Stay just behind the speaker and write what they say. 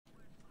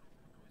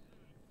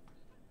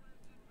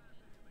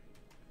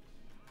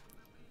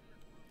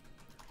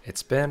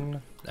It's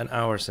been an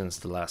hour since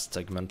the last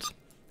segment,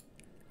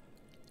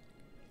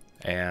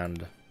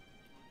 and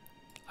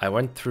I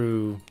went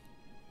through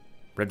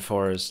Red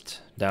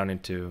Forest down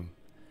into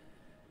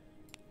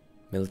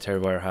Military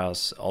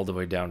Warehouse all the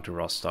way down to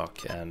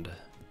Rostock and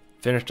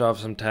finished off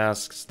some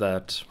tasks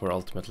that were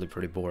ultimately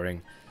pretty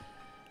boring.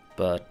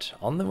 But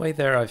on the way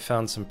there I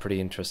found some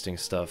pretty interesting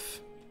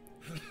stuff,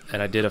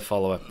 and I did a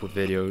follow-up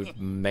video. You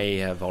may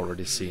have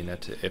already seen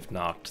it. If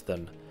not,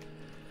 then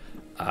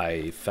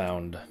I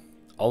found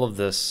all of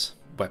this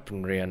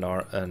weaponry and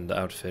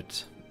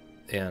outfit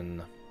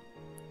in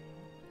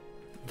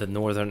the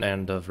northern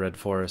end of Red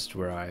Forest,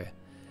 where I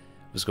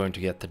was going to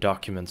get the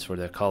documents for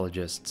the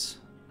ecologists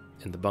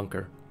in the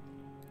bunker.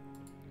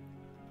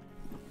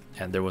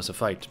 And there was a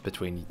fight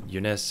between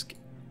Unisk,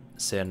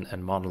 Sin,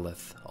 and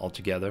Monolith all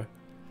together.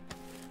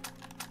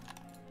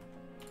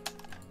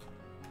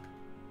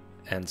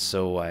 And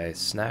so I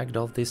snagged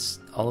all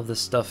of this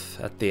stuff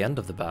at the end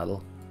of the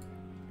battle.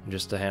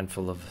 Just a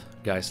handful of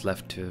guys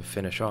left to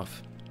finish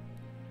off.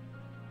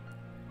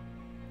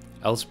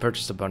 I also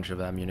purchased a bunch of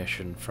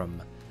ammunition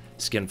from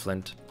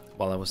Skinflint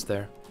while I was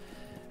there.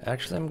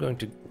 Actually, I'm going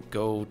to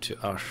go to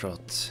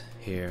Ashot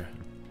here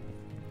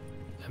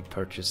and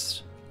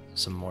purchase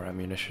some more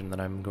ammunition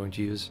that I'm going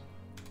to use.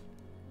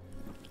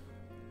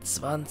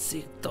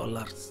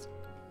 $20.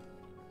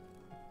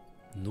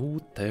 No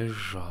te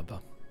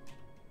żaba.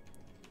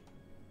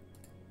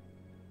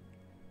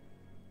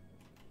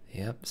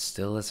 Yep,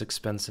 still as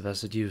expensive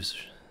as it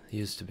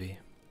used to be.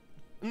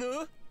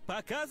 Ну,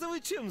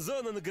 показывай, чем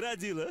зона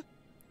наградила.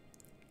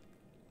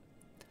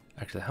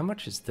 Actually, how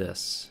much is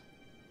this?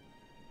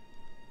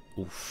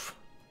 Oof.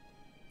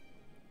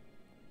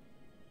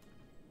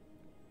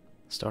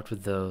 Start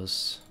with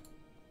those.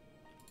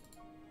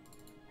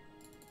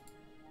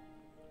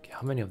 Okay,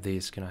 how many of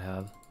these can I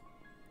have?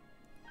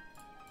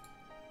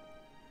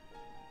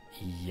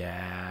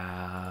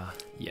 Yeah.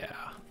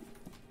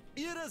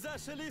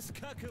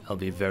 I'll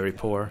be very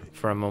poor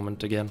for a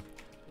moment again.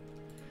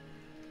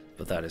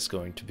 But that is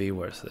going to be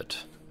worth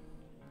it.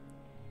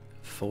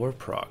 For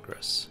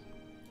progress.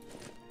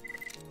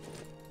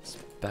 Let's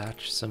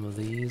batch some of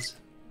these.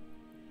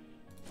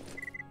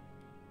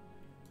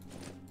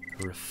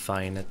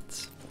 Refine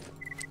it.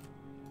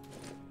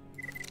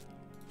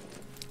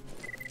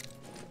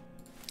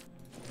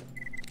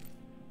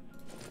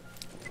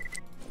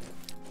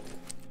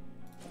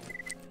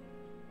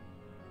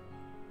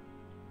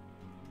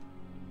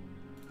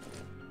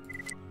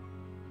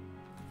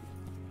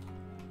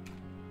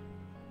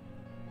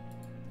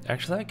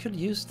 Actually, I could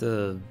use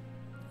the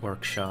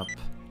workshop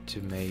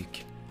to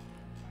make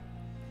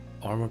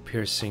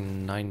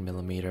armor-piercing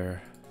 9mm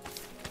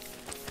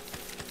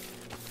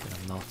that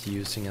I'm not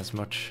using as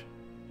much.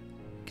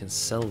 I can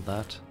sell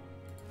that.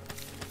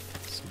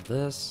 So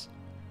this...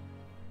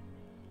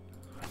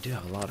 I do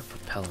have a lot of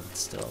propellant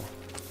still.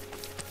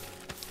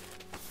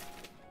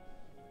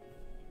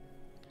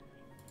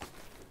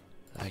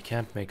 I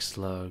can't make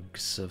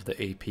slugs of the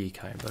AP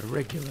kind, but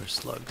regular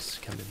slugs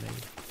can be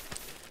made.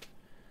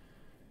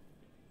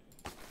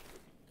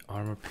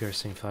 Armor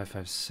piercing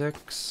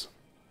 5.56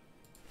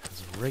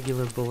 has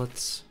regular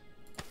bullets.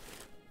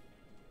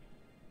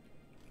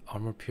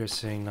 Armor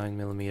piercing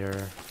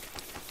 9mm,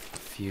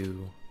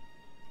 few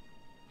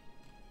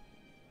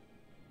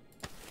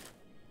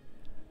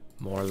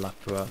more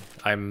Lapua.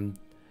 I'm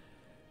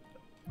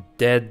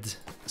dead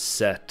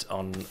set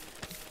on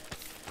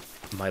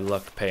my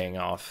luck paying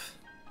off,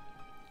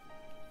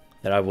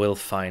 that I will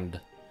find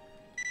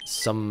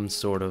some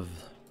sort of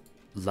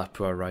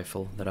Lapua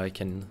rifle that I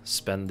can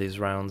spend these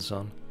rounds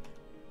on.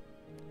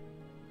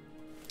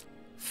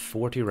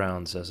 40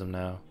 rounds as of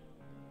now.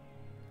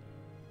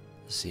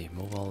 Let's see,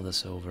 move all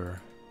this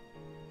over.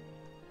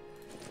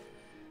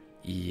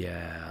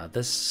 Yeah,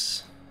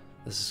 this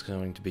is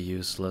going to be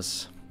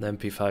useless. The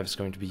MP5 is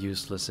going to be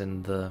useless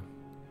in the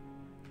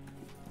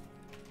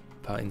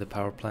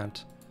power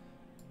plant.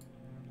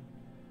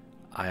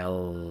 I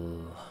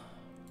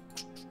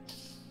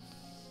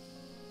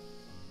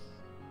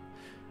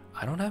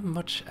don't have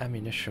much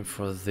ammunition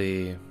for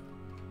the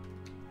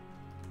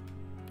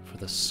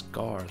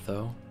Scar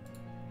though.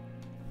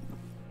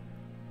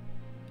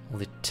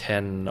 Only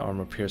 10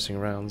 armor piercing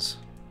rounds.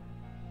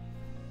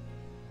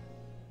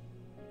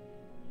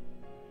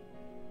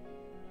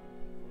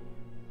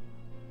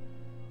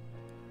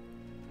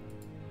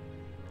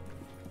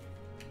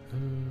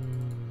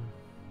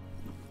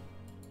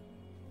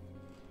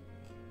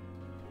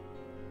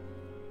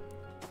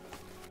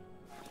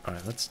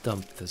 Alright, let's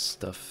dump this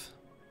stuff.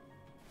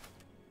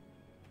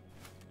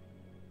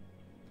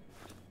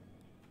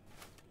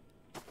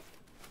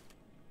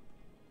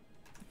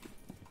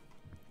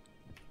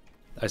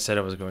 I said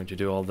I was going to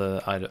do all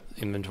the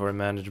inventory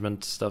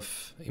management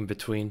stuff in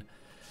between,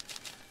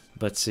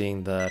 but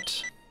seeing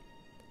that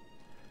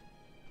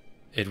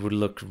it would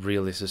look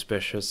really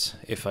suspicious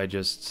if I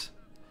just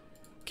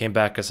came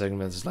back a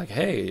segment that's like,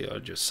 hey, I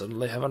just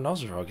suddenly have a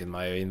Nosrog in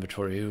my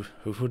inventory, who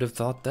would have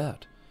thought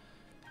that?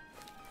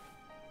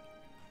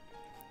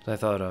 So I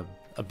thought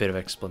a bit of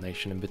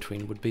explanation in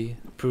between would be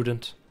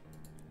prudent.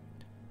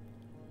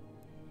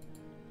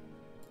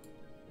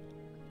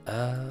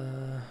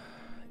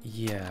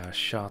 Yeah,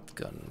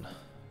 shotgun.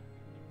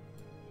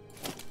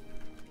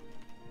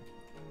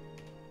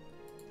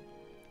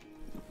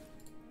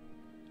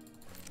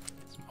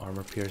 Some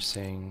armor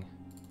piercing,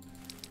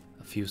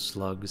 a few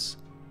slugs.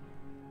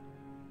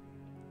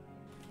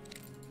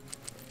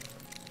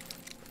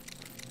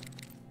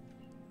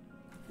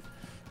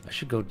 I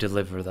should go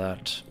deliver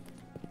that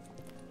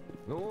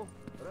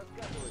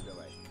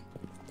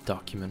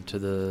document to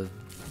the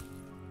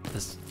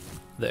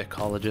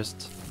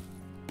ecologist.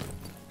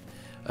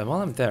 And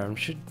while I'm there,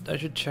 I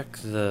should check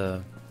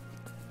their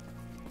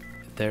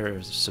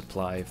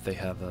supply if they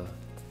have a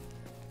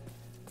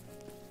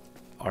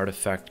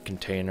artifact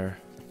container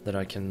that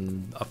I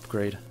can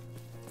upgrade.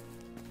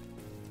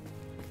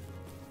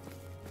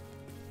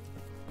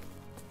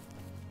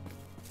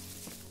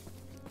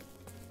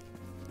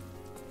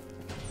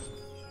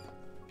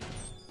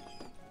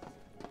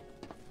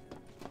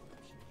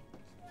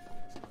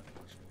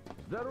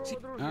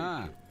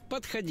 А,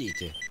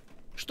 подходите.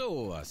 Что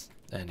у вас?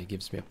 And he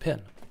gives me a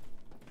pin.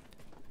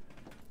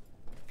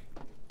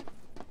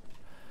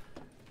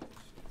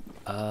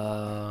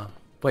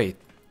 Wait.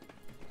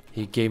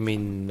 He gave me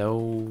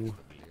no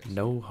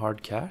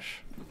hard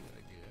cash?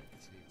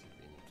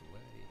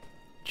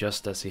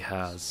 Just as he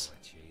has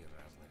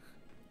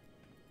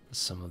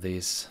some of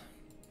these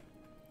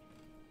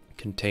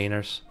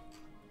containers.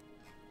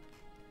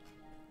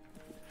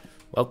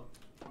 Well,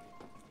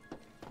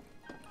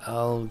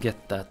 I'll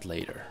get that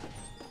later.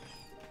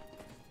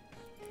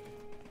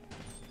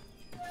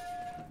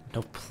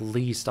 No,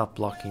 please stop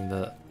blocking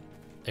the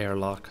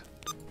airlock.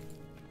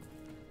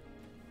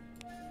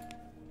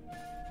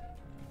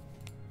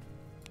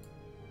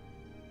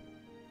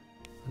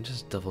 And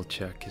just double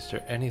check, is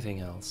there anything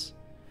else?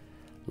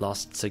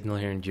 Lost signal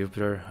here in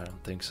Jupiter? I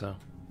don't think so.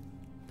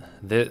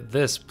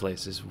 This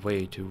place is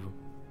way too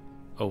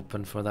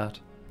open for that.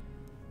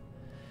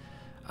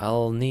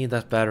 I'll need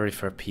that battery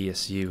for a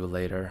PSU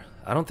later.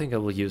 I don't think I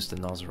will use the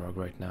Nosrog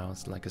right now.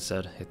 It's like I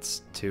said,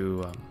 it's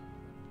too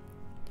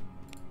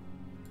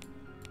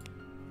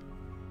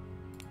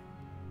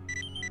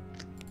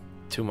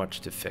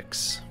much to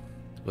fix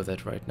with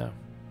it right now.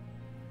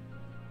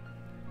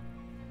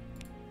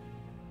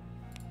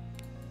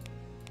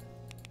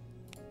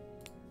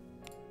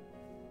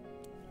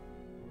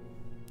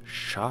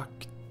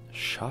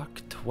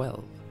 Shock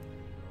 12.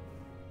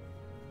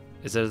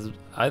 Is it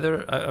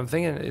either? I'm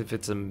thinking if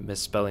it's a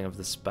misspelling of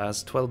the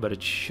Spaz 12, but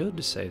it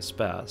should say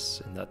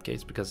Spaz in that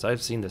case because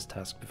I've seen this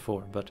task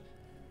before. But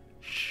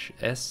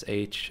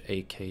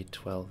SHAK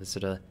 12, is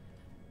it an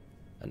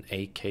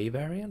AK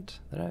variant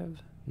that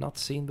I've not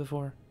seen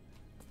before?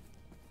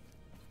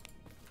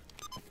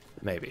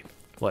 Maybe.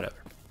 Whatever.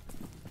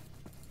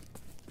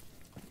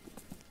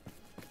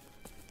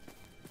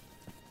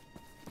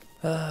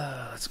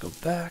 Let's go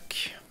back.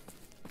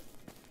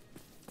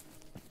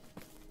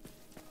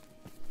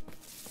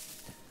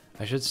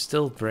 I should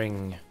still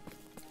bring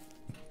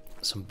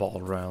some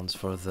ball rounds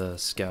for the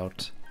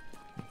scout.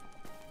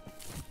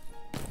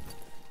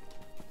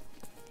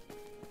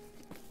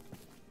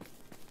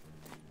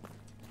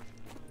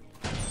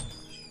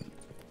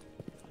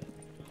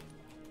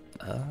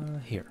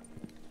 Here.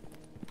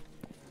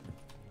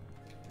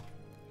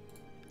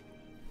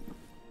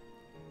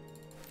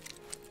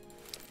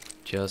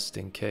 Just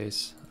in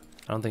case.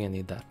 I don't think I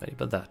need that many,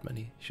 but that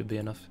many should be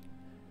enough.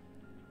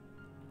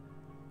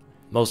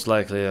 Most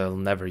likely I'll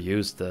never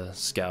use the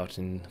scout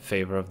in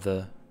favor of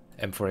the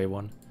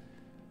M4A1.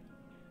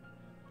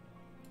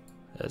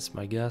 That's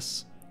my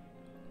guess.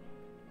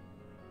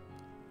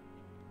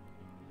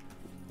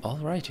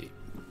 Alrighty.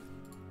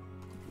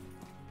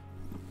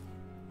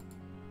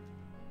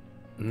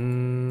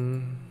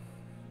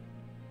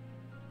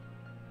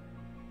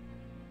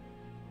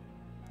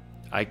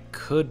 I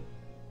could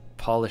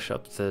polish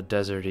up the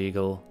Desert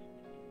Eagle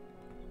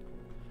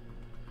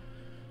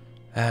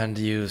and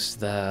use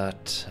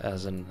that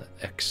as an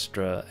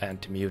extra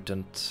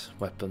anti-mutant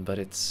weapon, but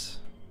it's...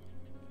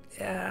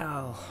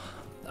 yeah,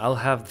 I'll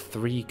have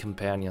 3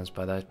 companions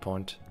by that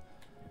point.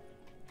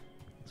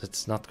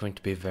 It's not going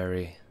to be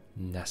very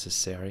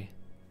necessary.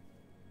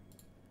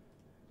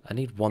 I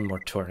need 1 more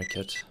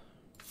tourniquet.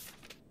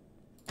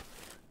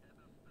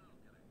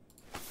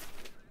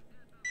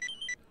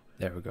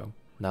 There we go.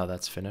 Now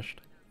that's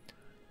finished.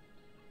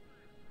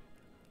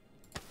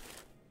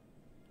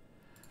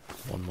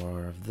 1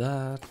 more of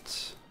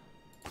that.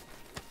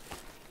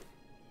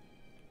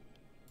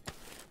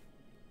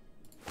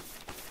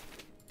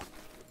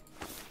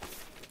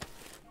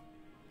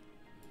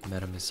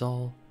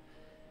 Metamizol.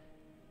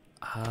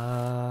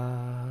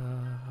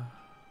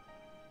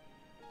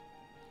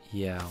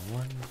 Yeah,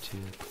 1, 2,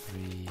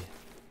 3,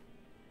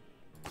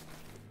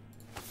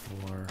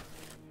 4.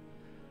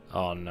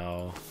 Oh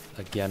no,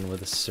 again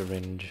with a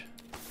syringe.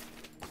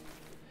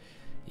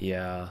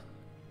 Yeah.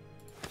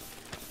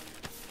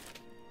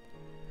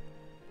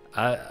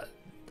 I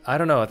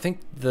don't know, I think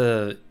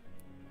the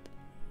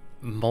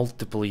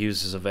multiple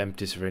uses of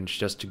empty syringe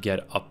just to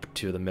get up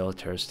to the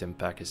military stim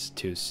pack is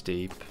too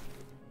steep.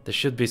 There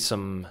should be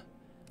some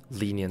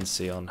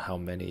leniency on how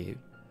many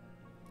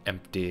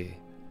empty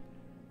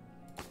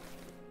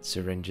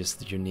syringes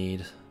that you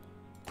need.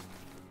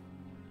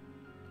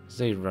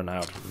 They run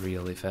out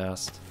really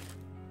fast.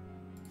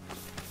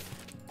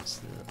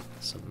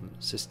 Some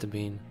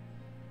cysteamine.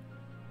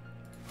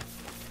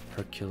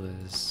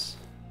 Hercules.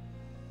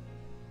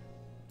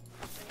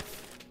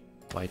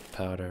 White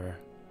powder.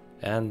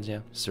 And yeah,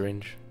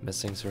 syringe.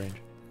 Missing syringe.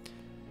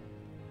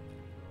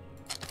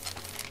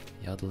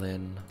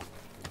 Yodlin.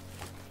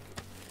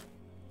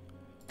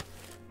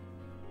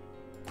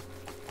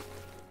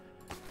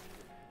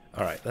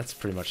 Alright, that's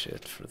pretty much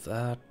it for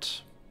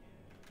that.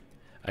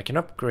 I can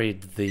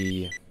upgrade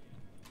the...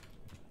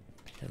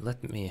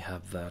 Let me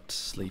have that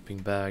sleeping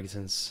bag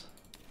since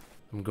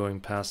I'm going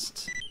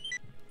past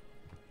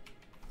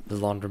the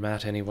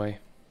laundromat anyway.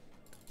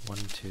 1,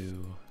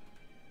 2...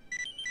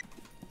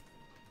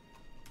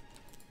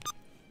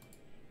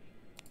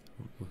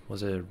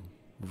 Was it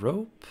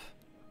rope?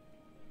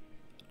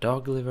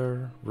 Dog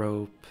liver,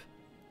 rope...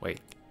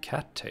 Wait,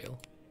 cattail?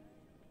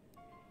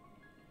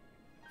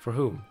 For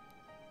whom?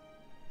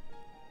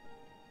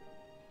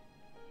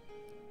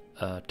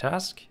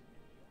 Task?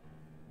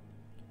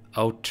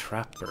 Oh,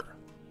 trapper.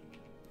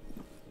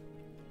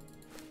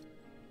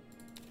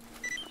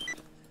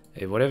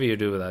 Hey, whatever you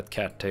do with that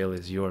cattail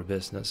is your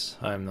business.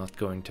 I'm not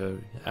going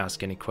to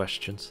ask any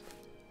questions.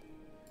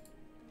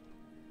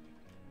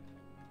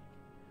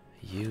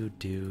 You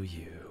do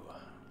you.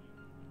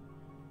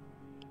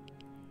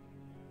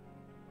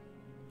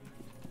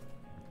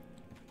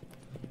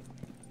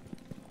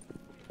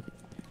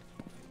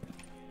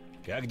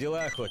 Как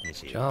дела,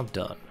 охотничий? Job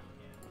done.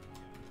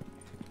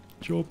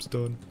 Job's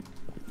done.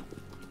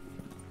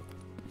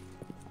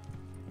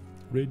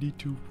 Ready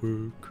to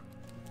work.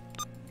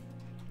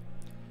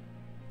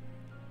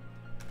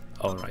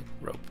 Alright,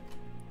 rope.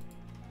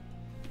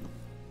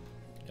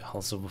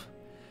 Also...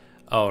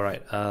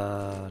 Alright,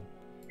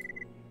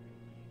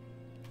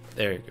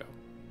 there you go.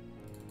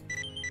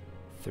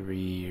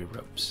 3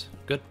 ropes.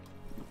 Good.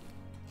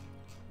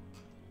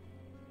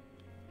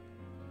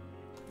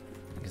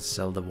 I can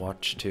sell the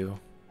watch too.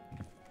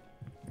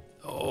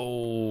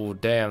 Oh,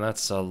 damn,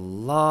 that's a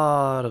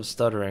lot of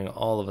stuttering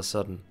all of a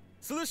sudden.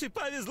 Слушай,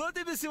 повезло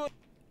тебе сегодня.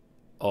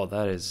 Oh,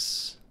 that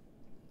is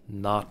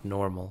not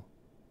normal.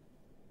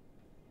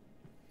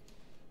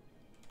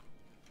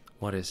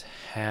 What is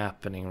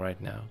happening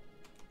right now?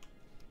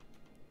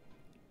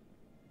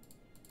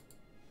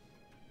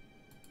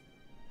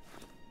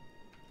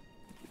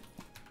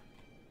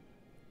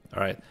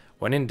 Alright,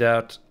 when in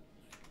doubt,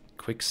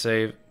 quick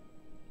save,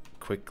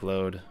 quick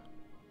load.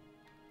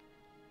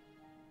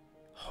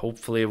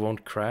 Hopefully it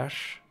won't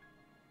crash.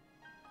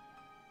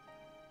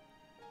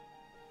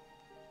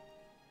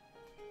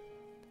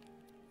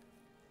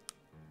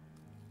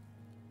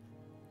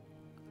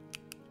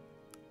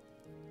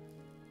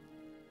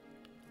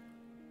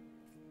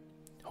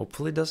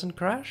 Hopefully it doesn't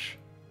crash.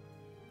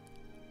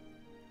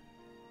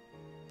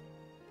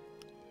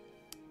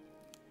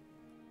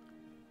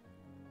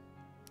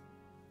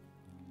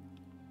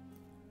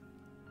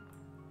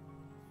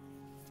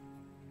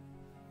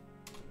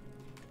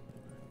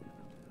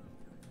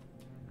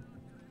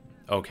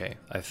 Okay,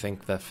 I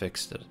think that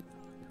fixed it.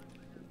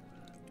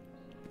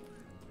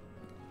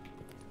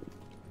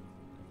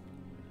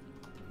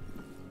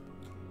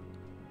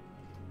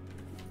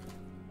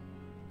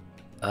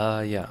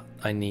 Yeah,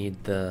 I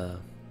need the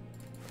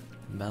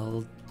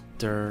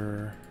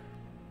melter,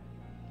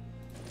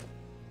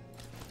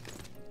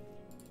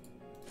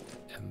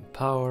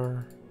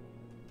 empower.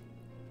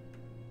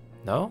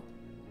 No?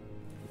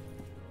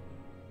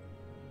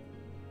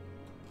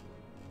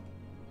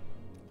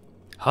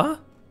 Huh?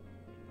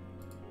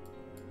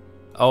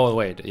 Oh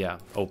wait, yeah,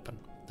 open.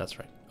 That's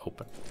right,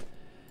 open.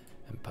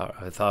 Empower.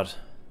 I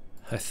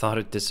thought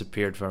it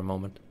disappeared for a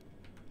moment.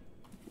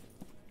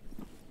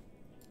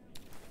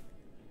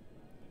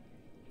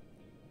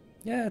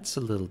 Yeah, it's a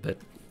little bit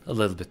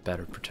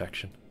better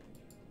protection.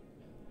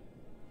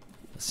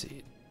 Let's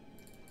see.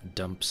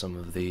 Dump some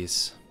of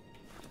these.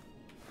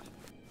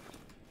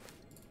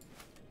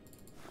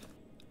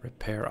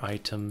 Repair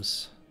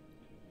items,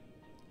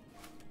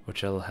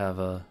 which I'll have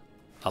a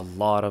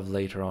lot of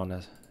later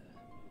on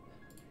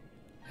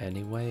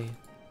anyway.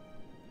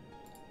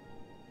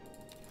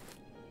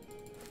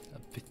 A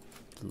bit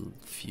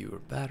fewer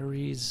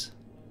batteries.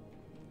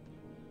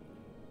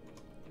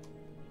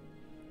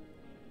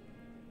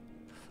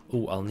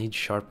 Ooh, I'll need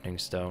sharpening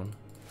stone.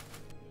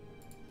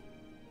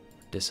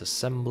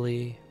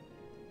 Disassembly.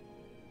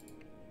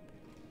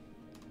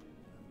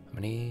 How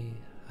many?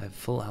 I have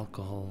full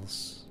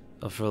alcohols.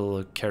 Oh,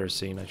 full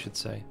kerosene, I should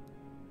say.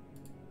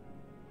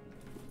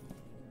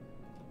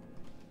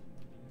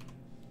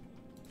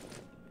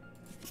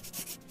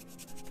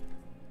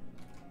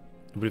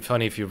 It would be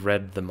funny if you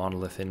read the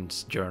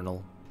Monolithin's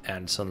journal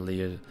and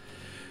suddenly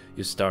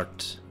you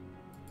start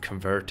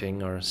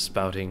converting or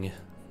spouting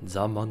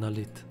the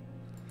monolith.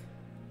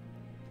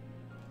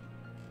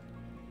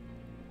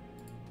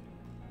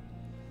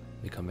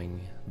 Becoming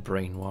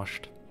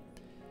brainwashed.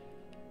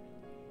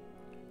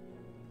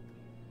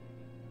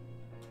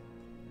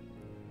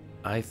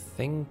 I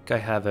think I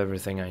have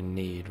everything I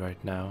need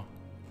right now.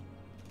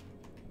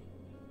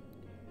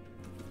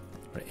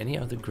 Are any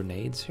other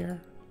grenades here?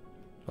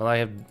 Well, I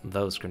have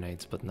those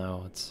grenades, but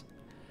no, it's...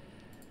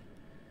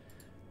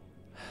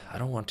 I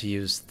don't want to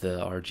use the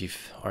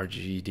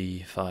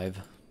RGD5.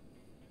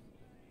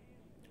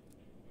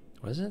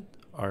 What is it?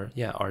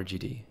 Yeah,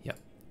 RGD, yeah.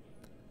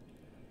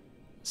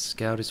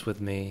 Scout is with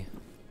me.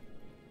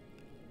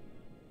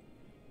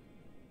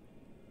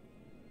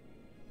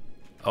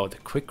 Oh, the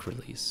quick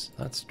release.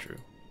 That's true.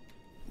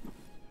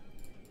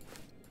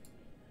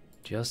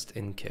 Just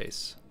in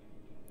case.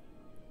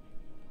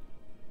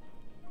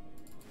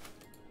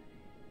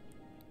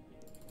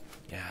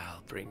 Yeah,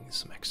 I'll bring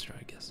some extra,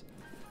 I guess.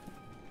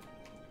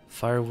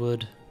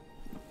 Firewood.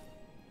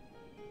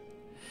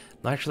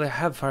 No, actually, I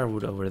have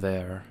firewood over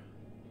there.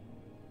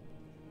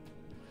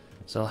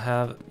 So I'll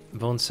have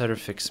Bone Setter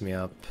fix me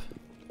up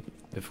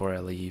before I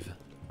leave.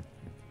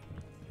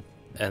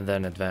 And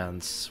then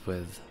advance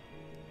with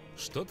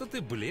Что-то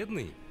ты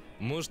бледный.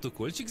 Может,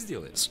 укольчик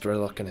сделаешь?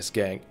 Strelok and his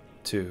gang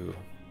to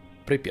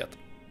Pripyat.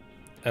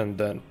 And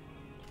then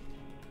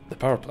the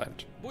power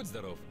plant. Будь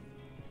здоров.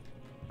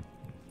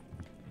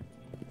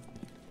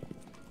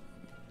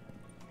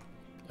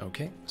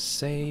 Okay,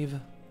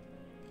 save.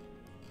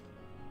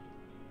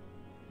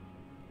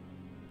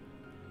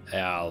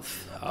 Yeah,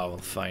 I'll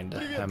find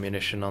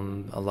ammunition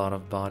on a lot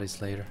of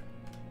bodies later.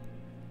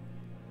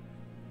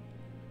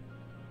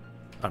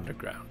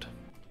 Underground.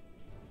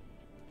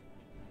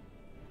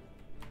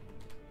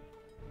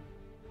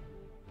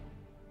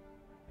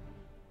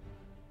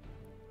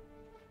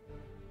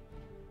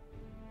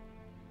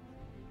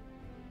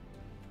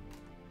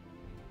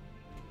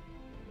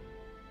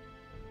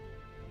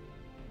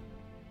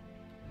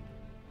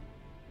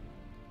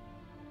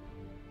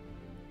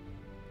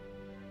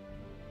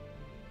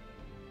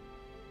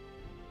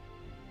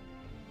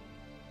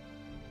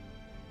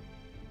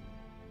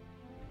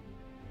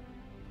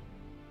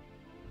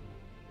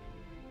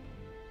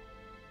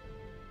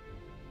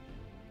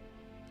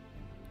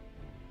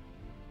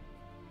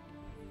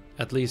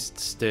 At least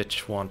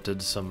Stitch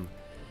wanted some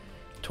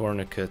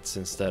tourniquets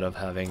instead of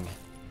having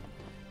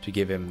to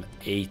give him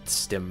 8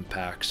 stim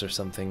packs or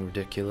something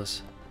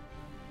ridiculous.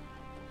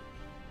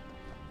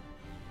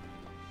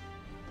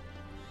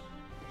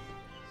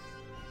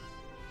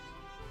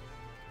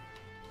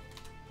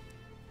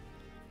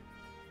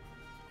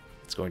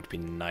 It's going to be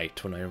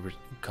night when I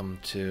come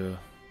to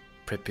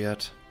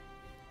Pripyat.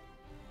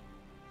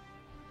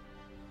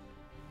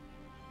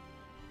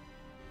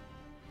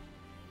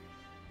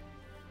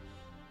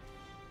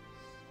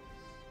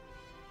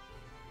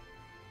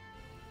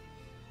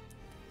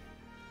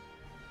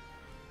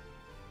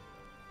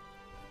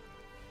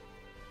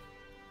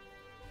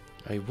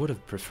 I would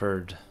have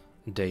preferred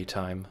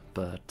daytime,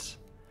 but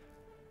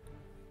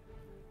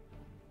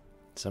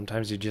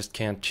sometimes you just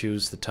can't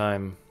choose the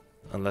time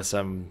unless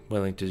I'm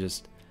willing to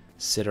just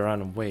sit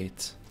around and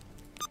wait.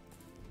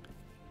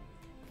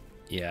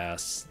 Yeah,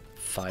 it's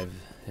 5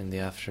 in the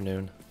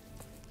afternoon.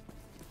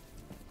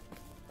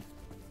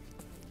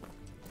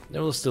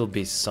 There will still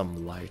be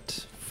some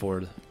light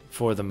for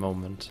the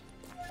moment.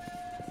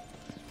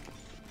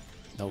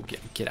 No,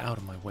 get out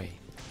of my way.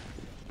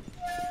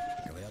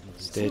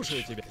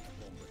 Stitch.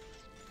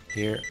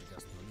 Here.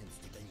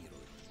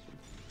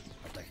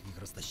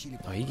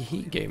 Oh,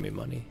 he gave me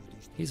money.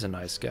 He's a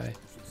nice guy.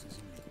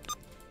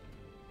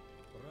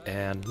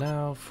 And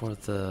now for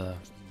the...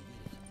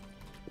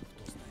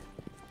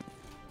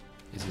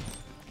 Is it...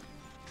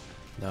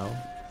 No?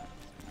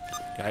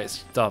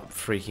 Guys, stop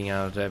freaking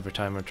out every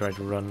time I try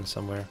to run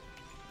somewhere.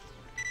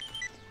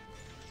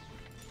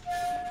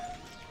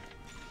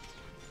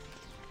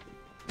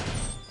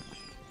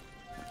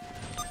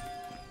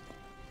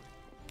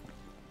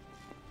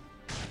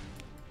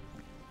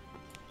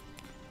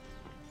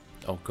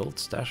 Oh, gold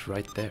stash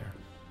right there.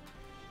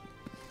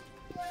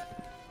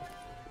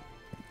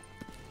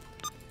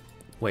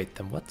 Wait,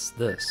 then what's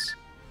this?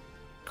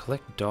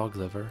 Collect dog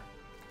liver.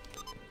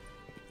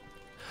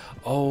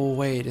 Oh,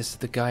 wait, is it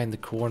the guy in the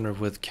corner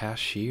with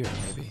cashier,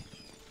 maybe?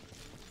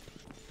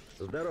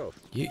 Здоров.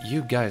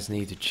 You guys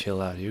need to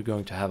chill out. You're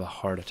going to have a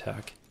heart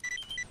attack.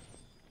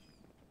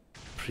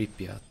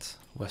 Pripyat,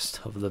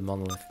 west of the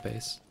monolith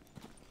base.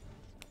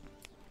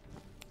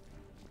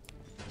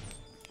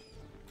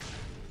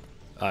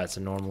 Ah, it's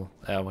a normal.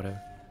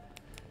 Whatever.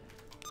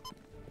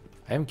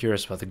 I am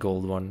curious about the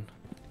gold one,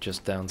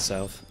 just down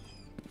south.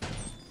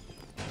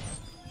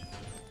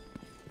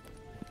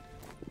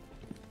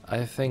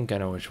 I think I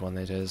know which one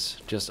it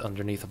is. Just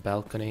underneath a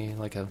balcony,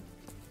 like a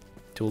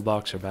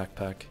toolbox or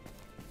backpack.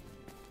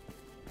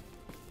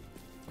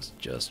 It's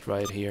just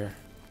right here.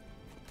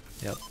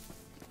 Yep.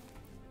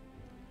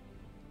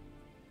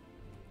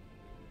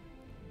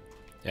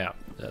 Yeah,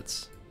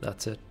 that's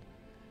it.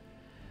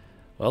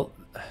 Well,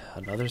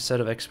 another set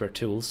of expert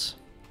tools.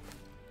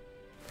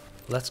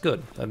 That's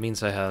good. That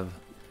means I'll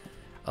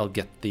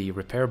get the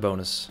repair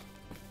bonus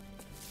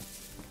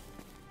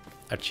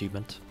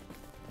achievement.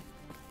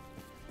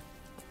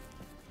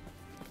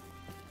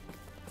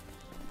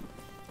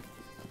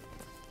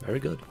 Very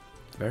good.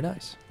 Very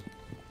nice.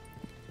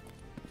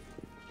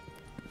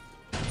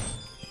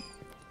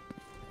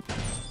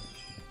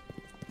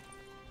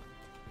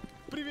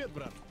 Привет,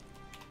 брат.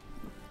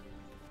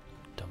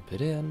 Dump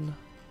it in.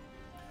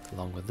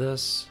 Along with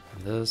this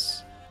and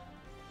this.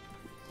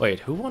 Wait,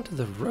 who wanted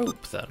the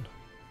rope then?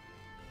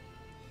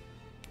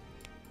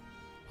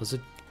 Was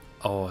it?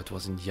 Oh, it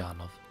wasn't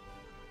Yanov.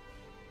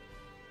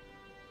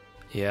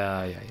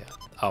 Yeah.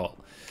 Oh,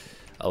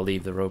 I'll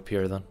leave the rope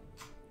here then.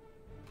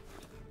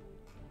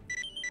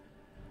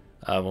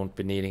 I won't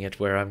be needing it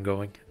where I'm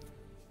going.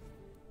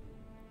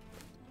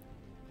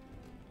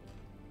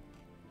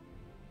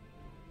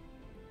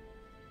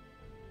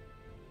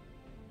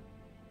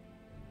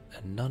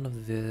 And none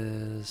of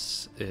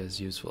this is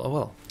useful. Oh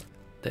well,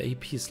 the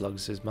AP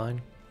slugs is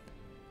mine.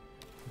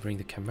 Bring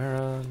the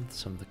camera,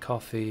 some of the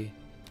coffee,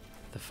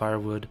 the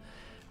firewood.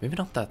 Maybe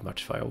not that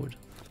much firewood.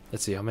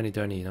 Let's see, how many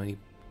do I need? I need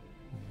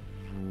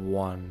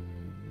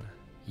one.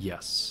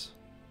 Yes.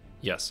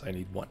 Yes, I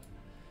need one.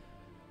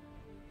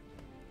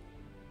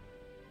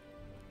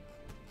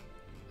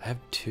 I have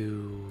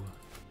two.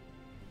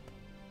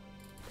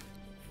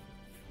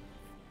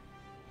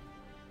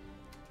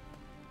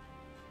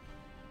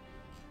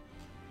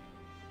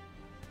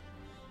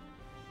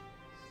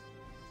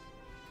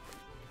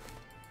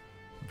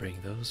 Bring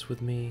those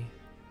with me.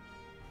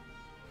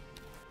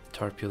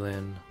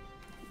 Tarpaulin.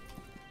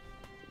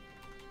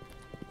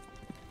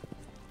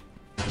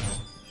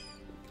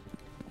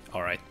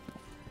 All right.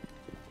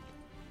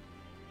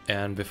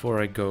 And before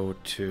I go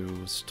to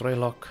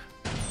Strelok,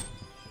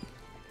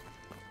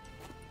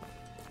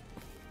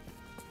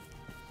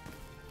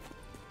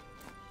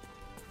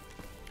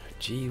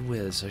 gee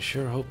whiz, I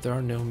sure hope there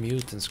are no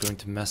mutants going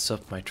to mess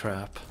up my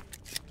trap.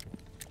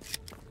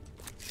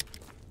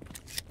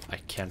 I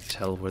can't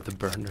tell where the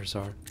burners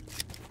are.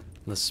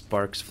 The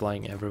sparks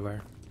flying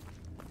everywhere.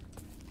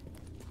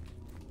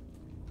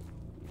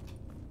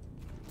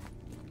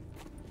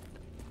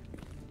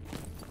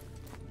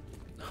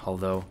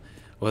 Although,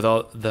 with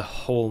all the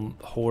whole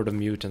horde of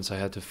mutants I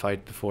had to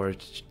fight before,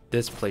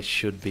 this place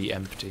should be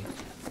empty.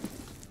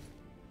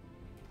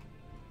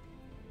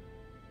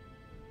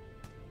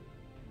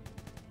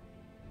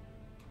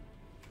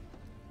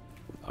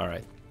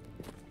 Alright.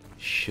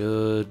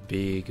 Should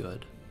be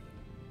good.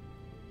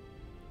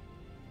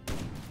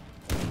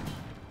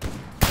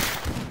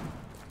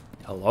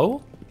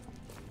 Hello?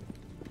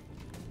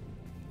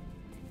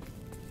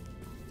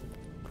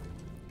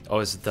 Oh,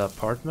 is it the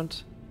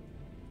apartment?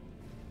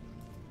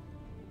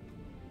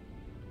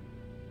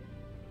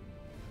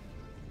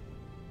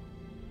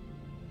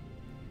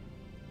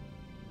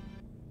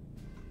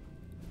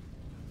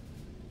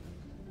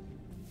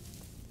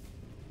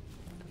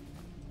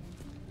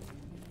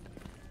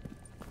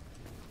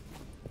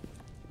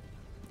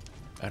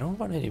 I don't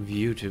want any of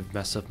you to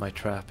mess up my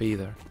trap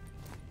either.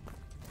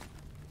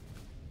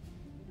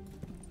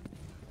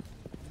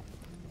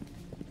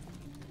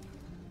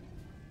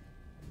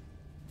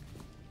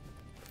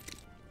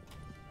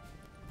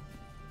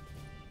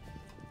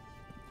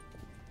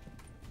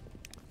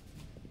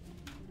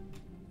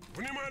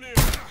 Внимание!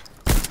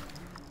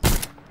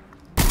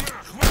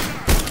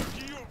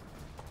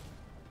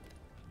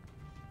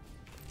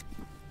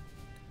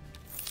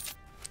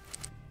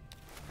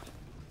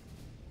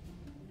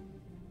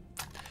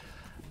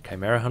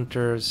 Chimera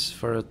hunters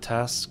for a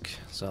task,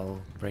 so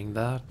I'll bring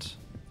that.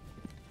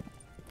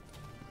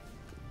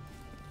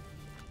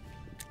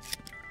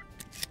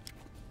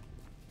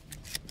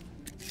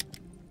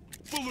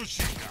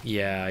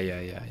 Yeah.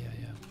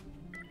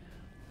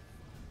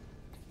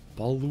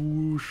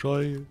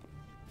 Получай.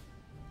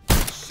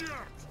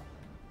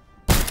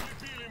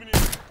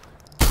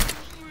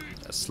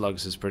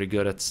 Slugs is pretty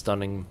good at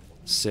stunning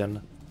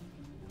Sin.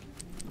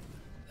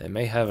 They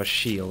may have a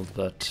shield,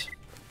 but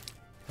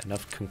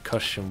enough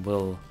concussion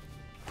will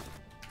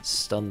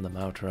stun them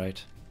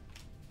outright.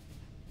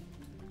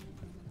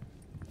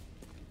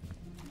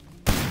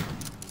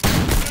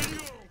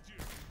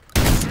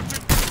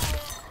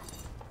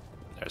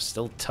 They're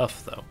still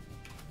tough though.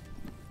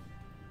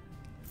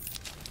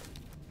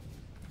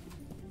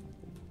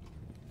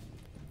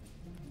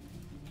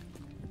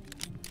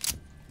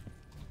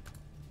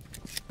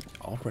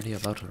 Already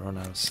about to run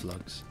out of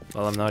slugs.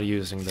 Well, I'm not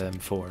using the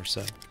M4,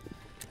 so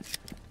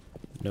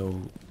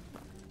no,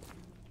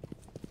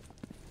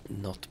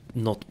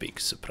 not big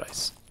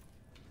surprise.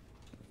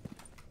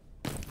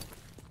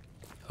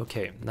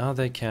 Okay, now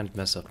they can't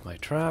mess up my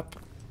trap.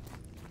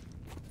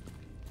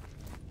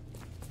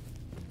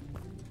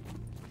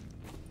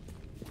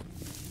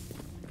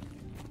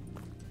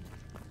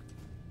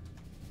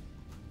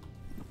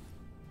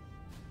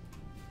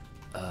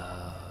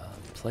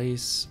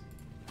 Place,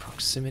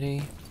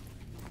 proximity.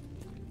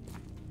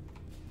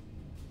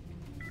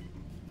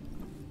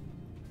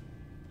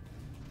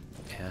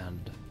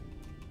 And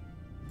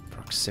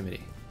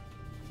proximity.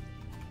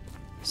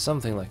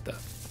 Something like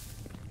that.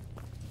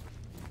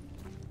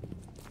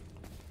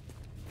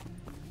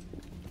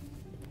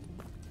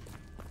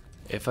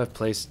 If I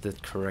placed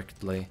it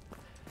correctly,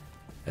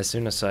 as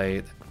soon as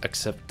I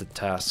accept the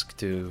task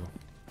to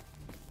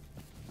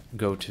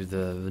go to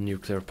the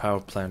nuclear power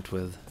plant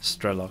with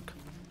Strelok.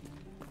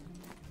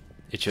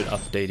 It should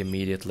update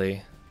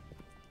immediately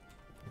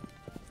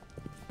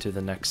to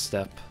the next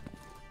step.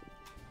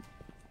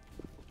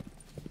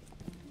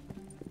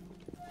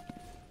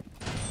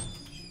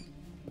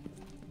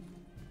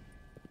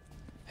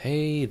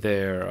 Hey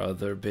there,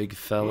 other big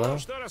fella. Ну,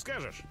 что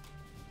расскажешь?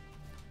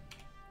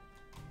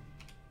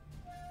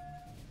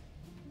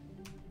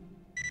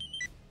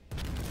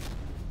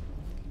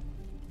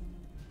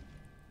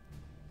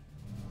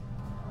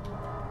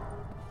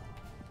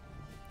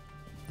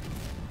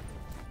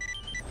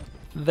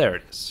 There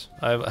it is.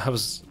 I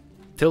was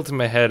tilting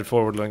my head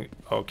forward like,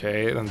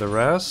 okay, and the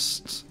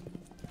rest?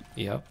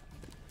 Yep.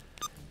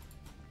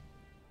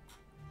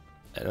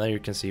 And now you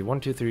can see 1,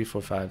 2, 3,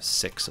 4, 5,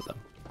 6 of them.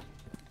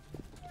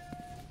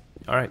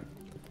 Alright.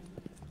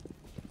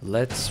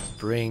 Let's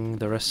bring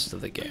the rest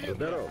of the gang.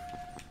 We're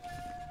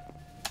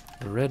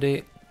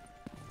ready.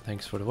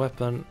 Thanks for the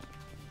weapon.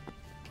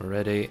 We're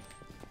ready.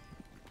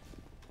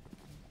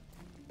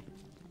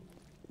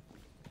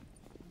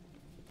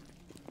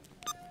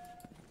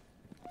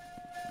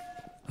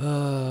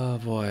 Oh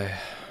boy.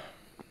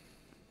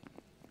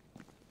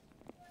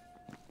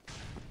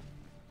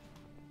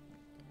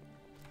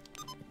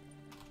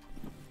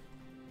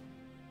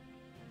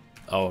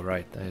 Oh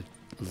right, I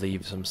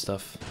leave some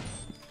stuff.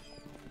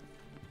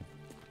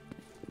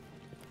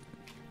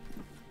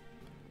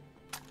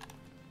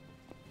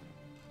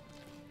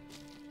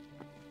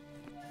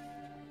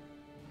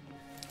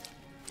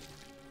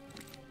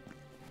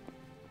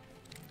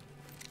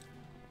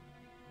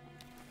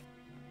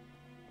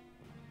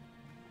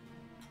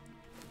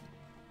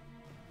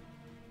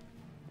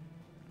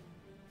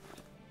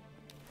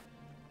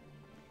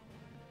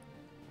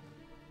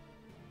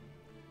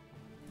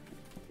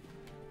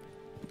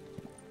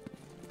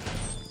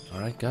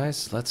 Alright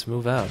guys, let's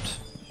move out.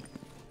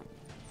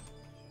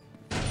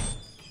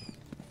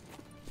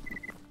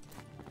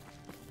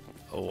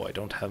 Oh, I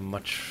don't have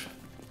much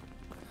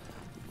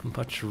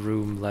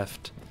room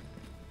left.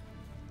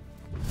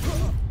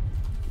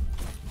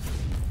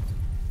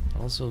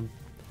 Also,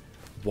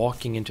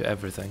 walking into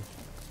everything.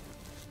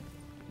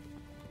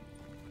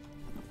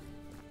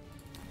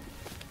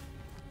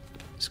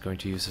 Just going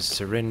to use a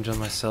syringe on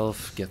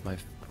myself, get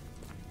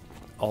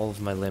all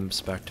of my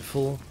limbs back to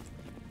full.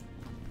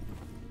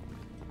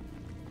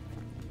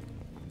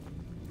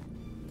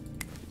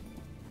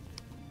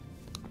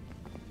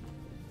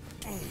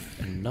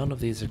 And none of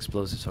these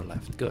explosives are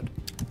left. Good.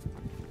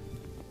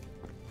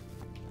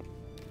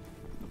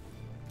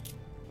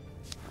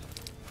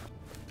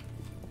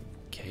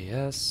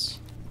 KS.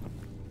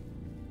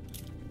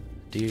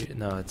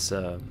 No, it's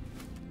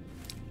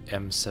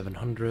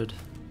M700.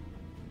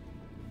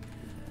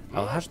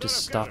 I'll have to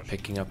stop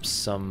picking up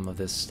some of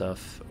this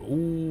stuff.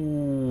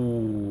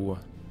 Ooh.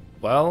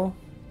 Well,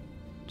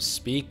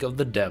 speak of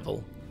the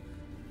devil.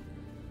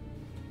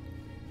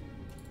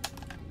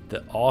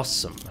 The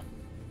awesome,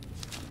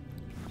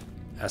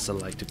 as I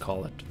like to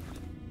call it.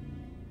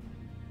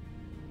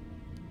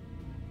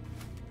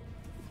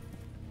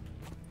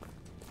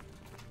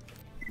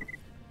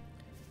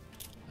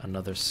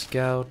 Another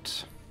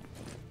scout.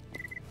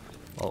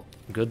 Well,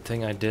 good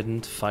thing I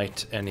didn't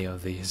fight any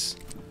of these.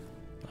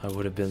 I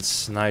would have been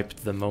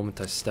sniped the moment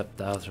I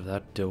stepped out of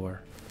that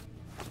door.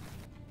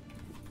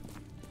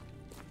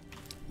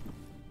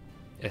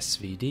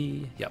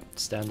 SVD, yep,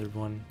 standard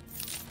one.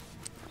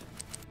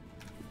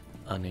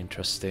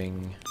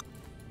 Uninteresting.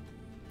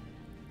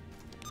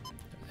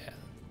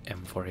 Yeah,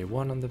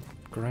 M4A1 on the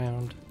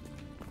ground.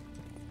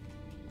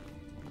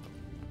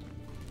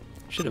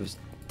 Should have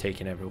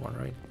taken everyone,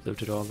 right?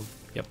 Looted all of them.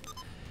 Yep.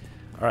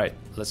 Alright,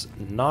 let's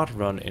not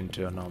run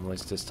into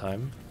anomalies this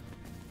time.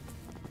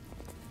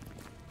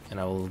 And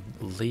I will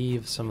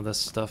leave some of this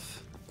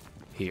stuff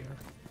here.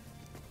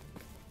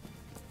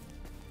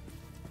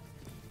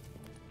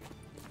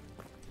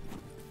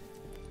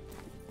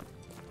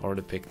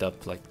 Already picked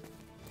up like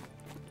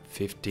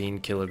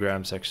 15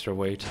 kilograms extra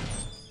weight.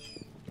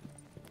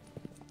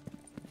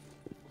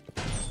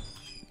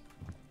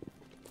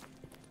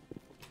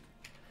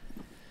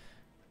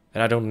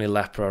 And I don't need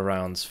Lapra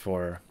rounds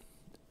for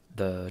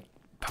the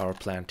power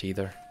plant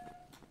either.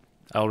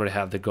 I already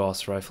have the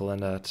Gauss rifle,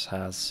 and that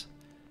has...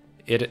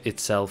 It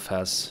itself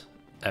has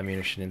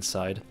ammunition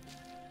inside.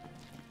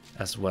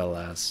 As well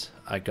as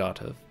I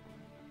got a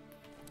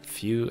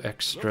few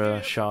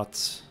extra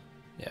shots.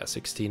 Yeah,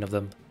 16 of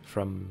them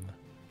from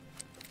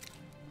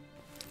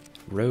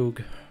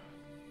Rogue.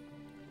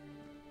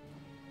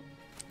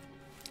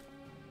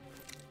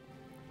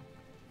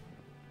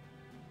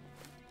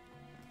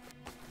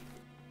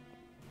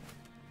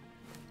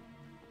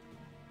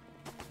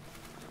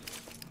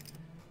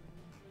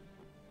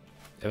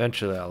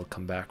 Eventually I'll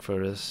come back for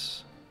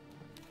this.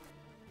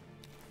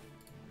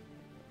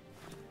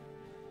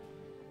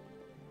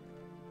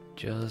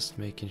 Just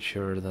making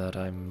sure that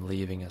I'm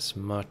leaving as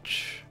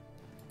much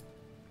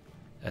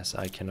as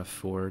I can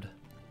afford.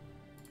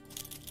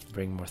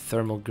 Bring more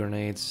thermal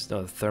grenades,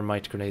 no,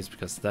 thermite grenades,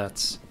 because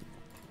that's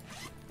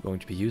going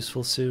to be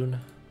useful soon.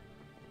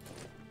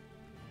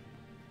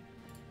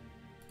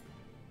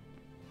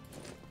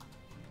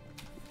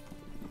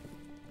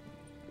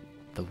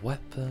 the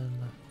weapon.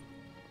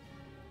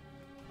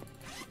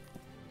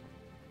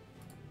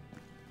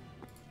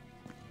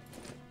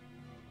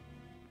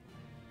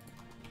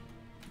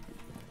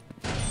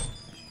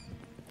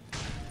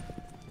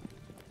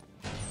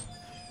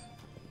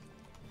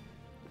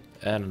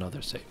 And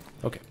another save.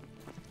 Okay.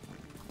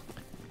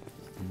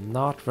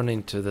 Not run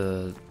into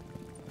the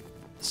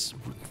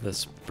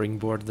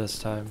springboard this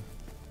time.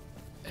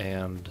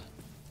 And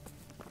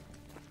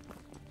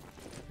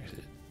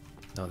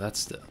no,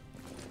 that's the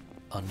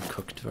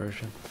uncooked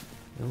version.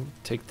 We'll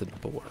take the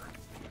boar.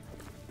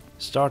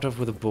 Start off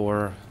with a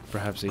boar,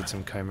 perhaps eat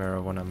some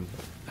chimera when I'm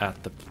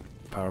at the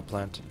power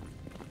plant.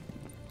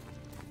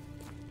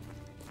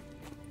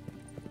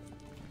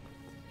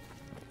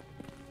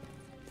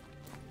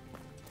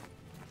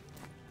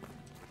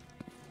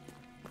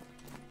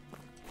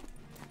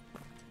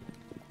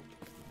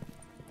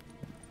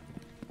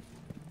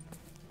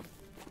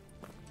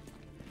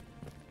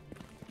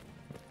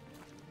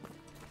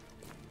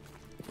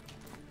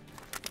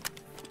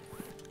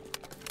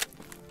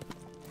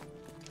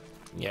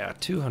 Yeah,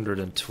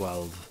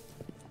 212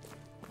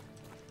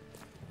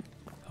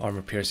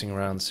 armor-piercing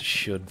rounds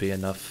should be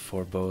enough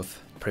for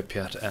both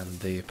Pripyat and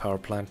the power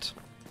plant.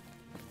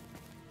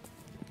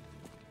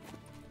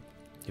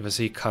 If I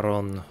see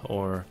Karon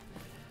or...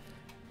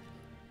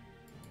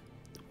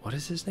 what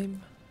is his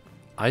name?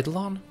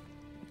 Eidolon?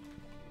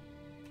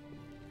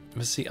 If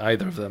I see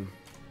either of them,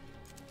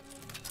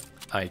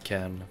 I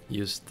can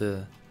use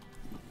the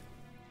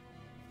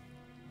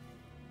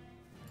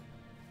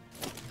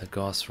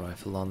Gauss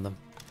rifle on them.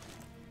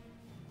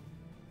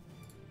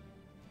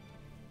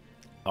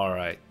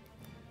 Alright.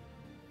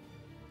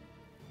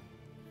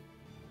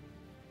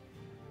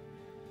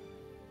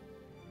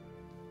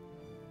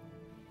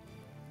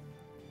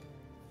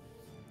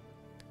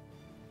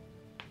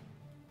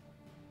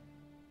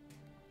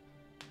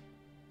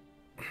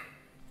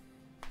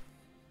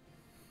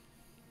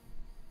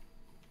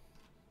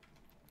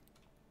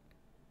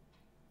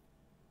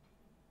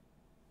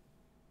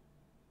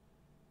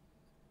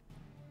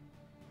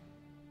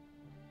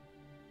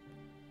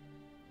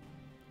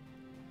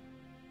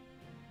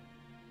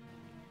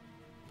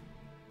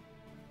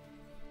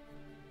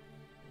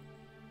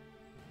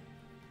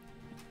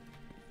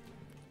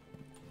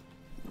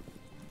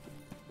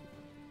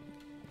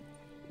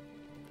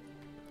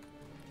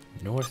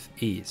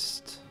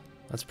 Northeast.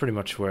 That's pretty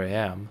much where I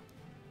am.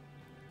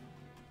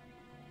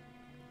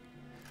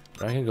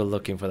 But I can go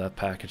looking for that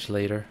package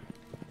later,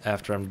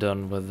 after I'm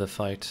done with the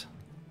fight.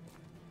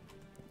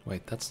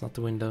 Wait, that's not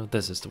the window.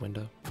 This is the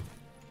window.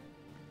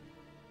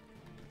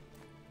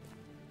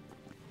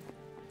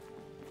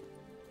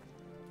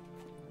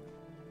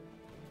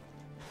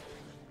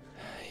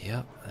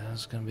 Yep,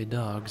 there's gonna be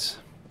dogs.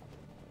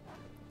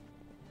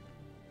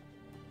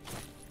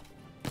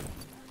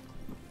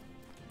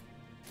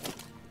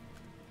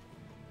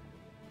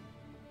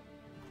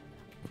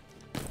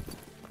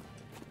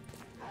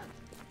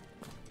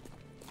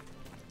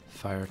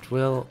 Fire at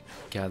will,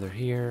 gather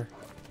here.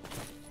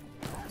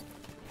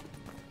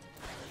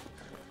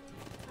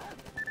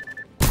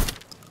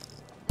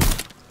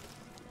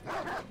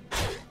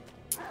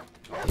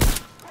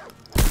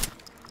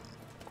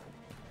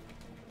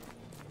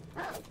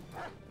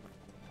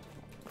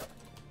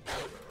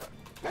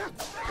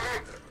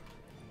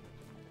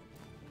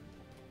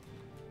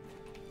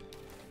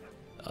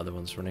 Other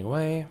one's running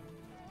away.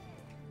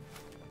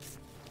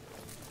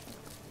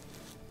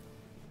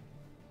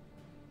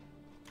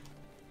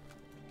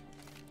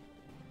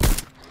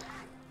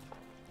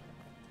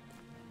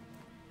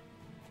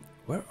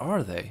 Where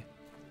are they?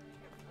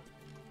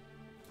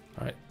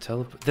 Alright,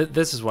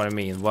 this is what I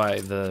mean, why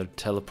the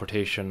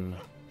teleportation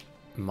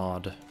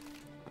mod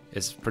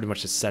is pretty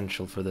much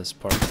essential for this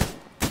part.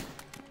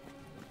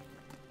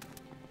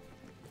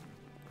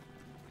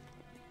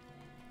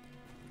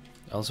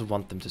 I also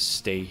want them to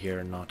stay here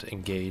and not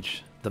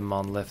engage the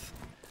monolith,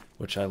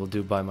 which I will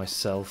do by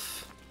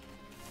myself.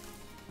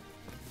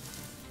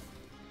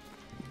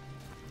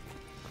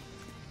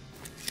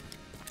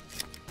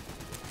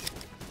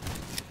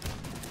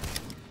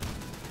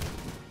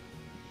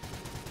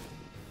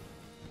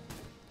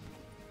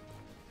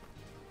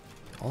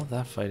 All of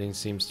that fighting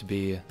seems to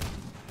be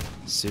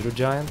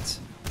pseudo-giant.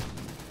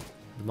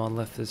 The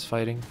monolith is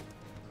fighting.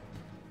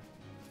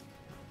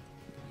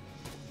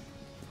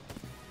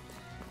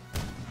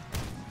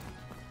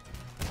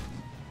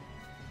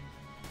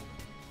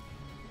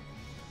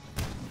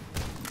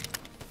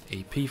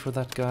 AP for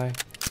that guy.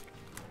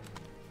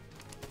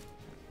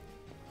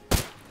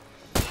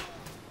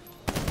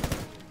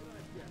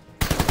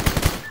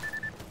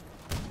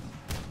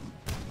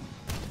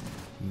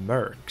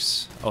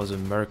 Mercs. Oh, the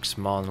Mercs,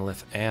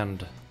 monolith,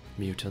 and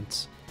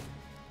mutants.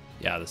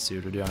 Yeah, the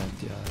pseudo-giant.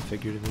 Yeah, I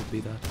figured it would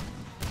be that.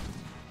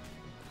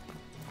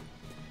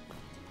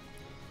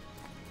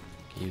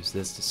 Use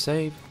this to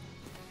save.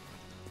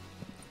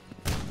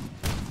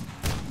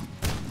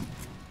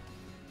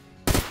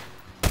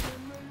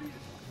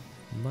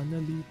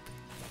 Monolith.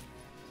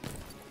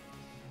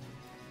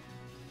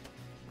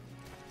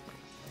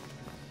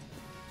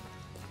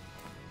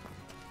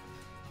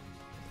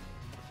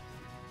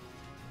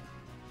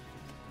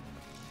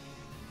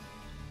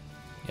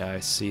 Yeah, I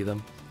see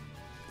them.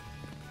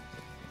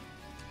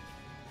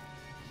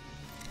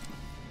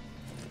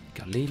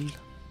 Galil.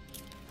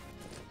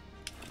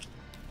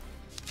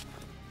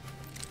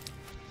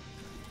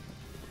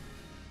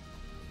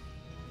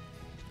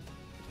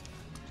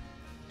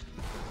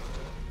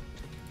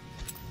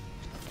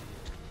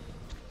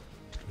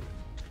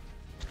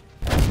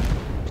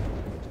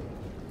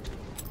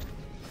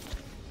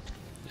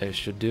 They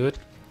should do it.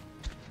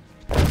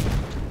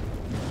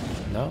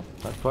 No,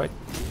 not quite.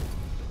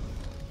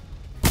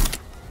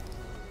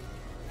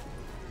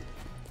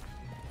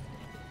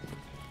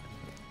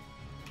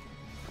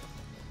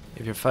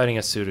 If you're fighting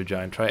a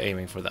pseudo-giant, try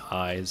aiming for the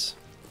eyes.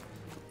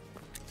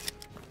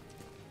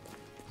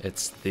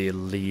 It's the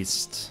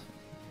least...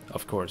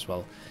 Of course,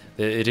 well,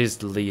 it is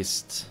the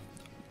least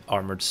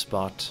armored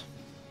spot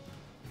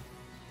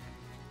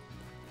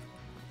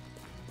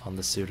on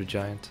the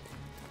pseudo-giant.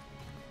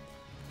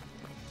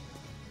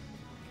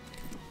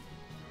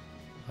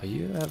 Oh,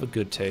 you have a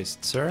good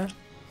taste, sir.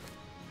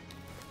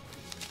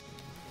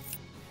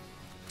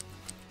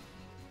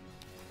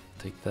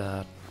 Take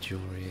that,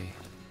 jewelry.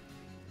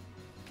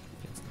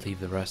 Leave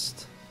the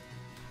rest.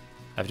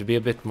 I have to be a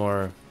bit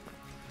more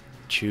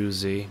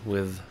choosy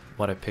with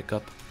what I pick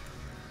up.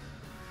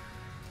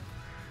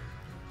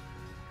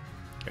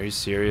 Are you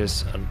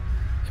serious?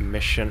 A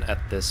mission at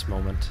this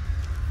moment?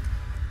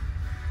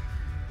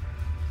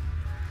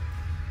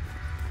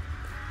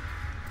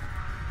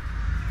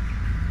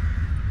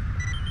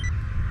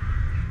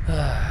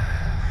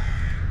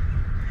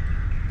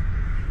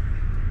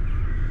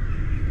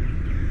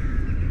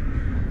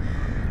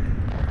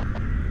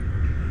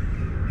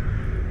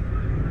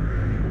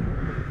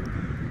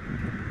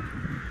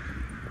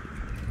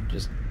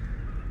 Just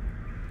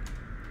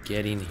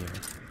get in here.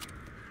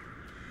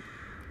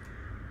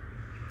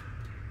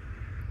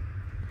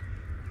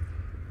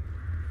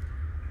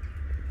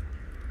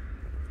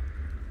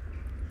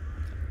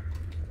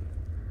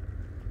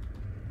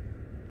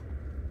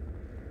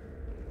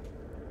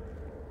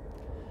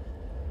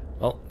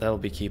 Well, that'll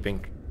be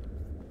keeping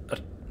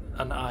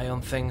an eye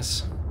on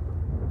things.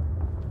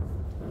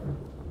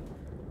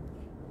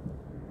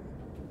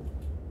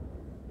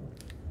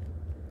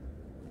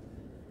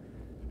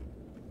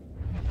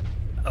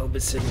 I'll be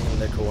sitting in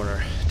the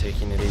corner,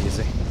 taking it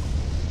easy.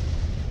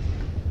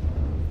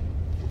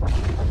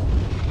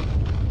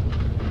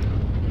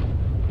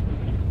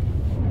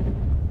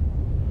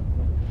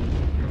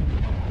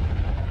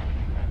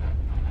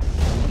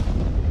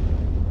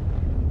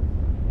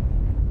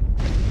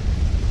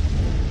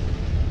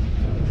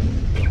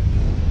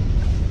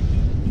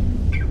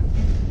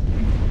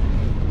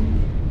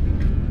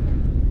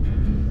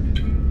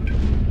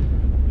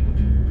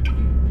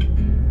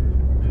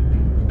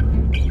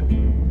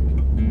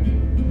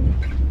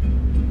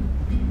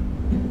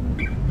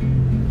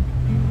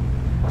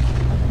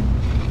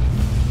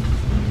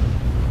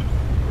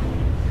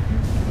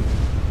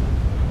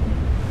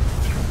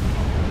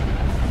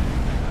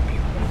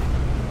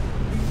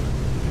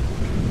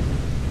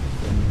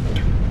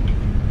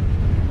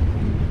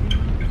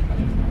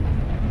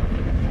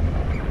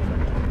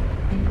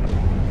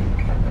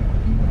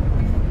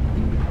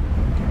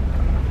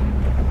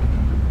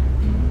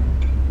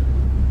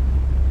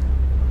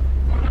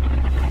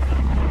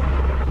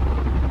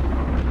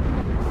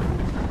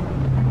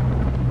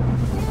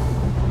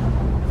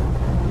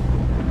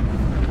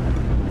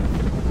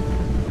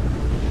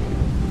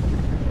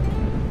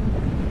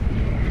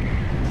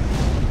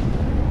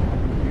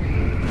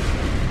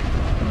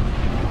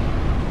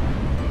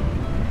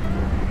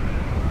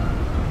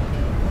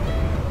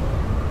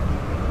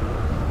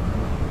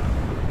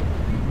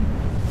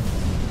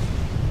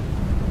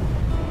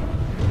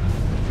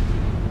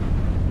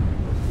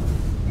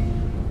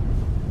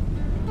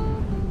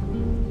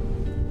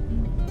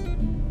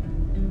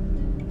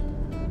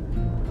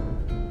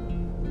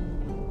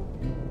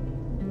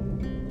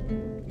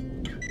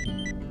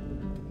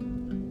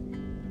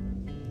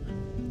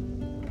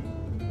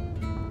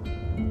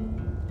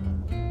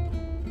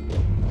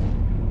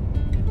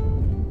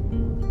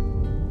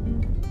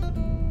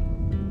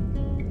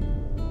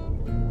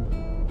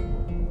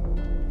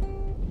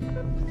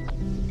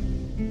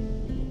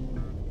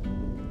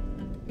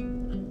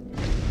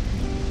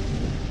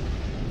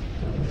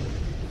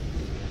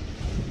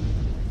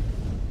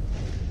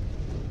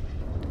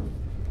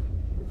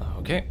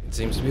 Okay, it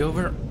seems to be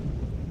over.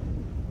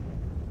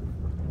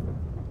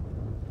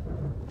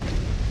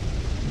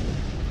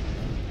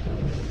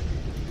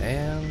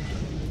 And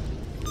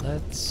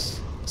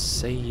let's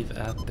save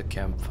at the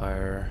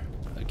campfire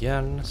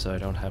again, so I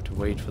don't have to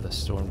wait for the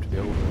storm to be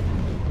over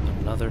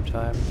another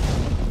time.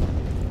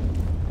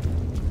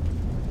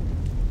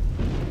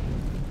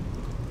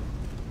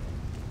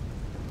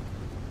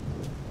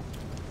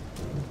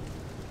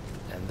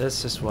 And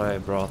this is why I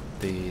brought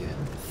the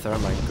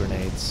thermite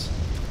grenades,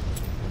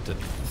 to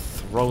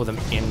throw them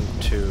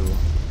into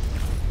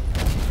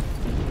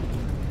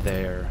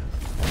their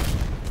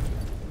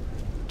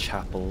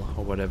chapel,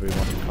 or whatever you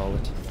want to call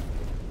it.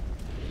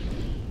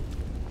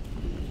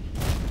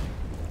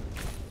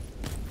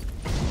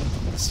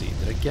 Let's see,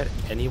 did I get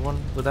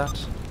anyone with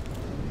that?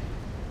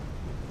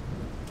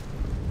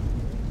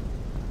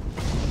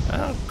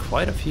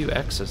 Quite a few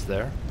X's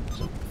there.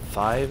 So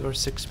 5 or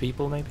 6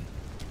 people maybe?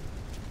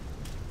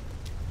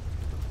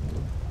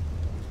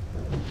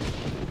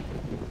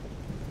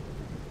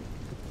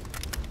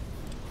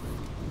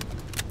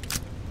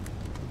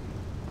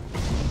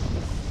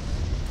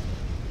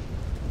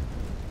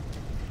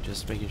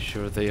 Just making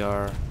sure they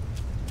are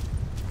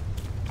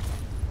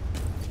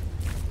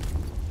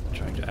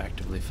trying to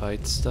actively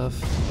fight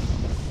stuff.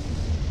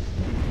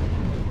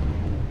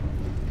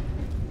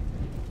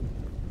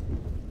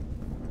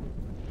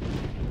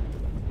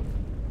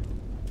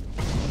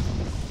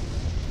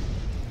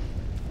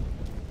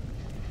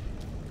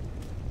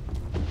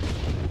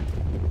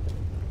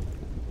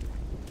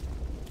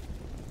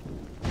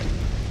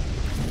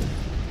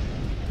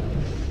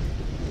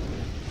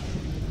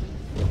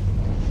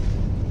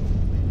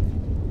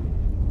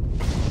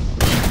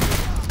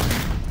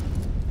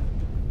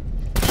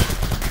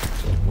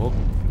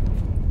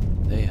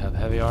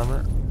 Heavy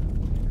armor.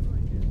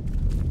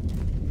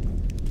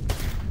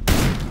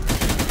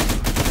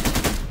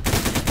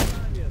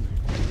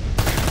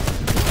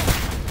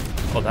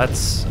 Oh,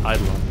 that's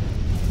Eidolon.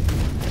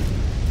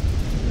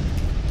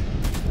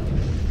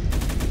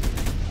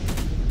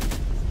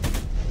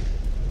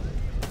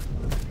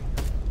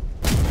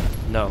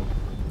 No.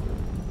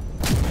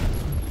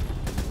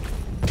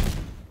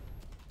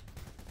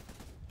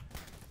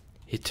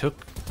 He took...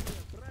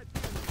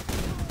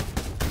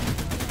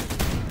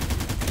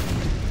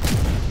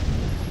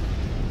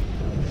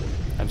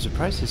 I'm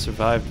surprised he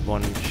survived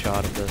one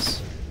shot of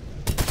this.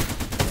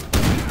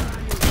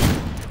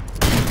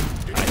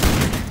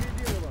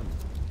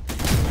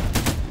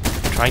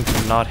 I'm trying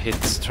to not hit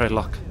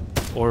Strelok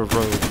or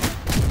Rogue.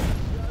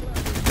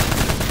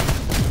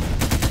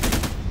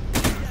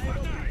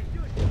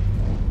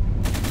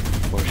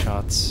 4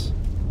 shots.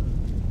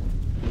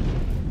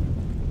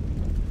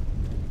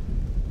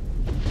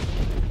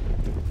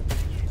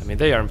 I mean,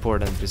 they are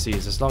important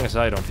NPCs. As long as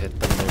I don't hit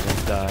them, they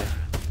won't die.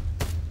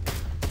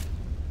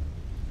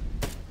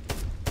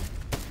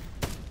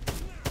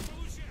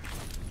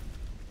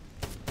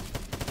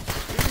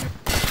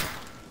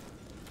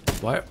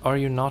 Why are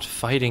you not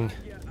fighting?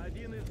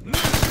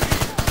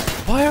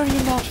 Why are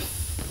you not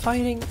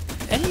fighting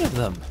any of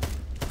them?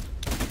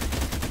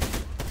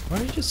 Why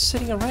are you just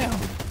sitting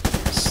around,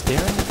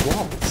 staring at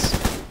walls?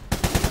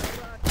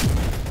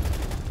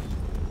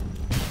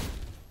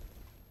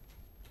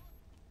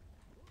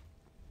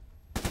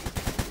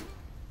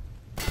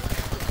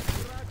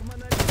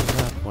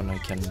 That one I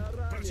can...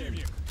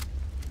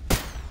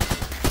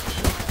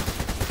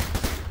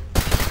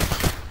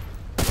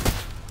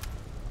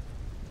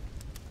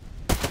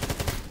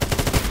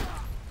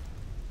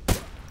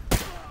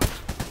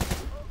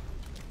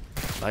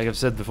 Like I've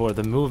said before,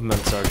 the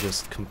movements are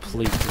just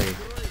completely...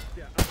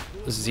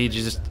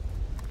 just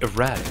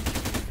erratic.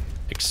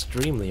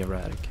 Extremely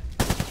erratic.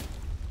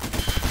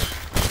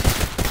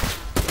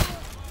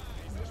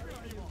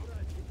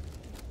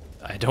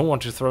 I don't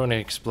want to throw any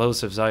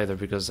explosives either,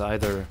 because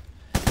either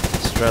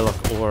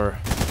Strelok or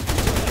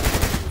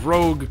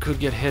Rogue could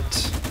get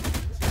hit.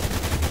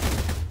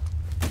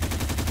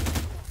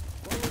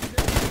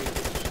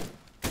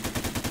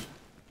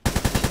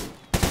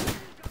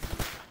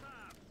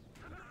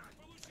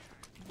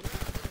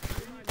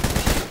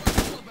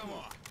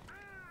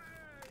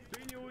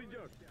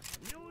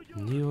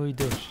 Не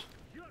уйдешь.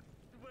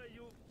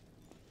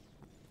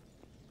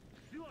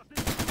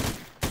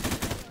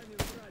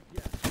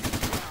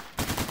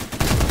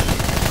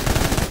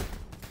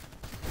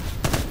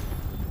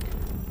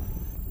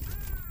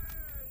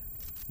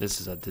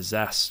 This is a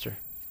disaster.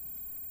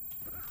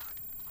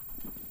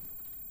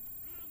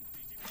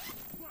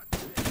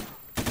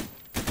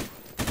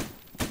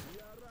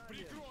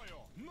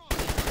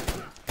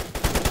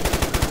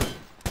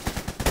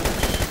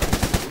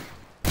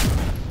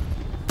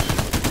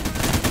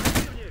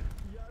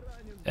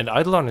 And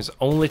Eidolon is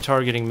only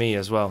targeting me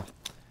as well.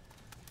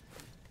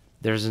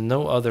 There's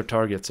no other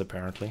targets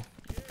apparently.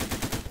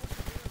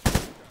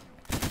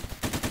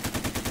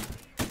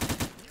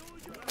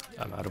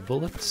 I'm out of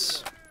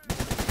bullets.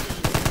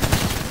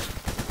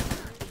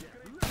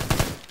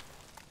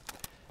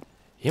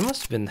 He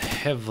must have been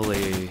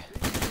heavily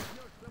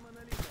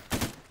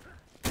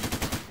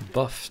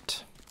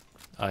buffed,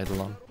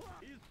 Eidolon.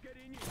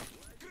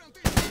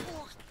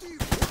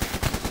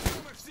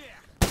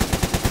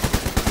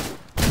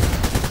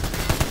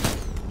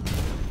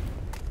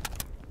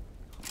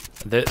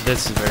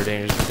 This is very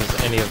dangerous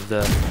because any of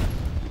the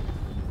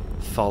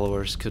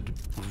followers could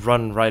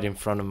run right in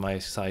front of my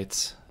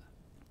sights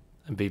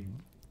and be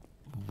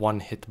one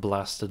hit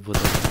blasted with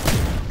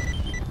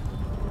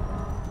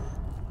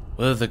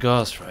the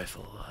gas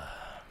rifle.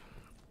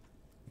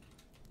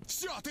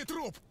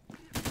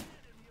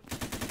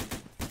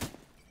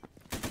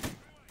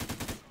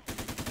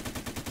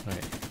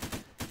 Right,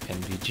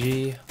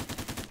 NVG.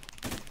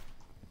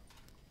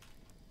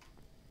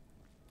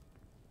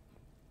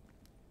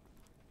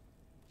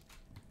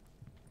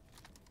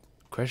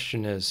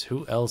 Question is,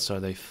 who else are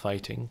they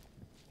fighting?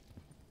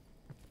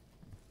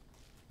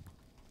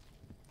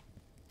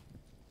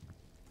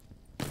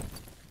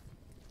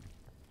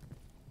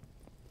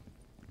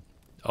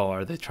 Oh,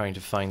 are they trying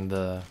to find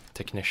the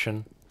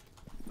technician?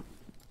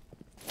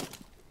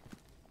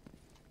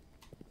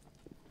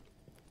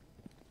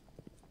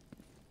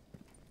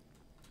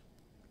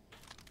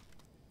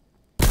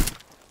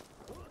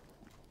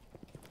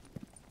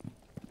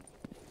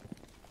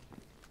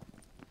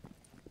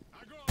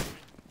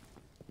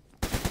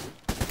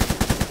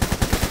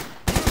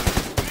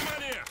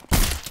 Внимание!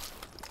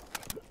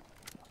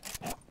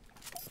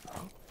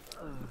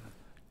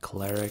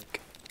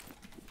 Cleric.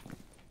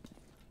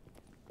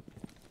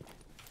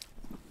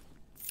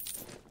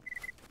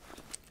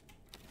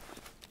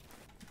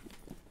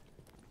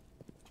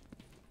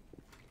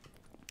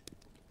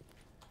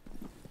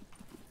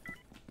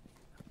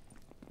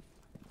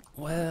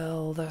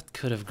 Well, that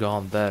could have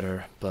gone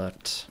better,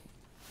 but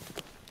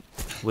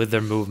with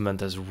their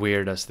movement as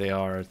weird as they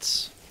are,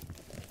 it's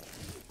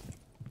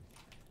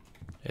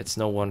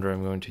no wonder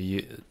I'm going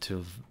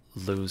to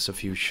lose a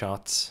few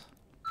shots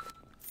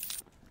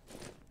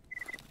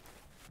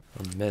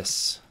or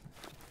miss.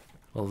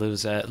 Well,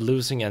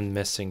 losing and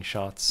missing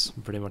shots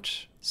pretty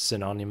much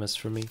synonymous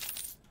for me.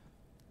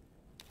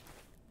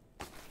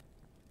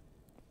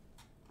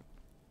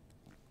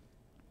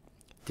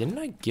 Didn't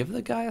I give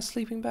the guy a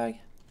sleeping bag?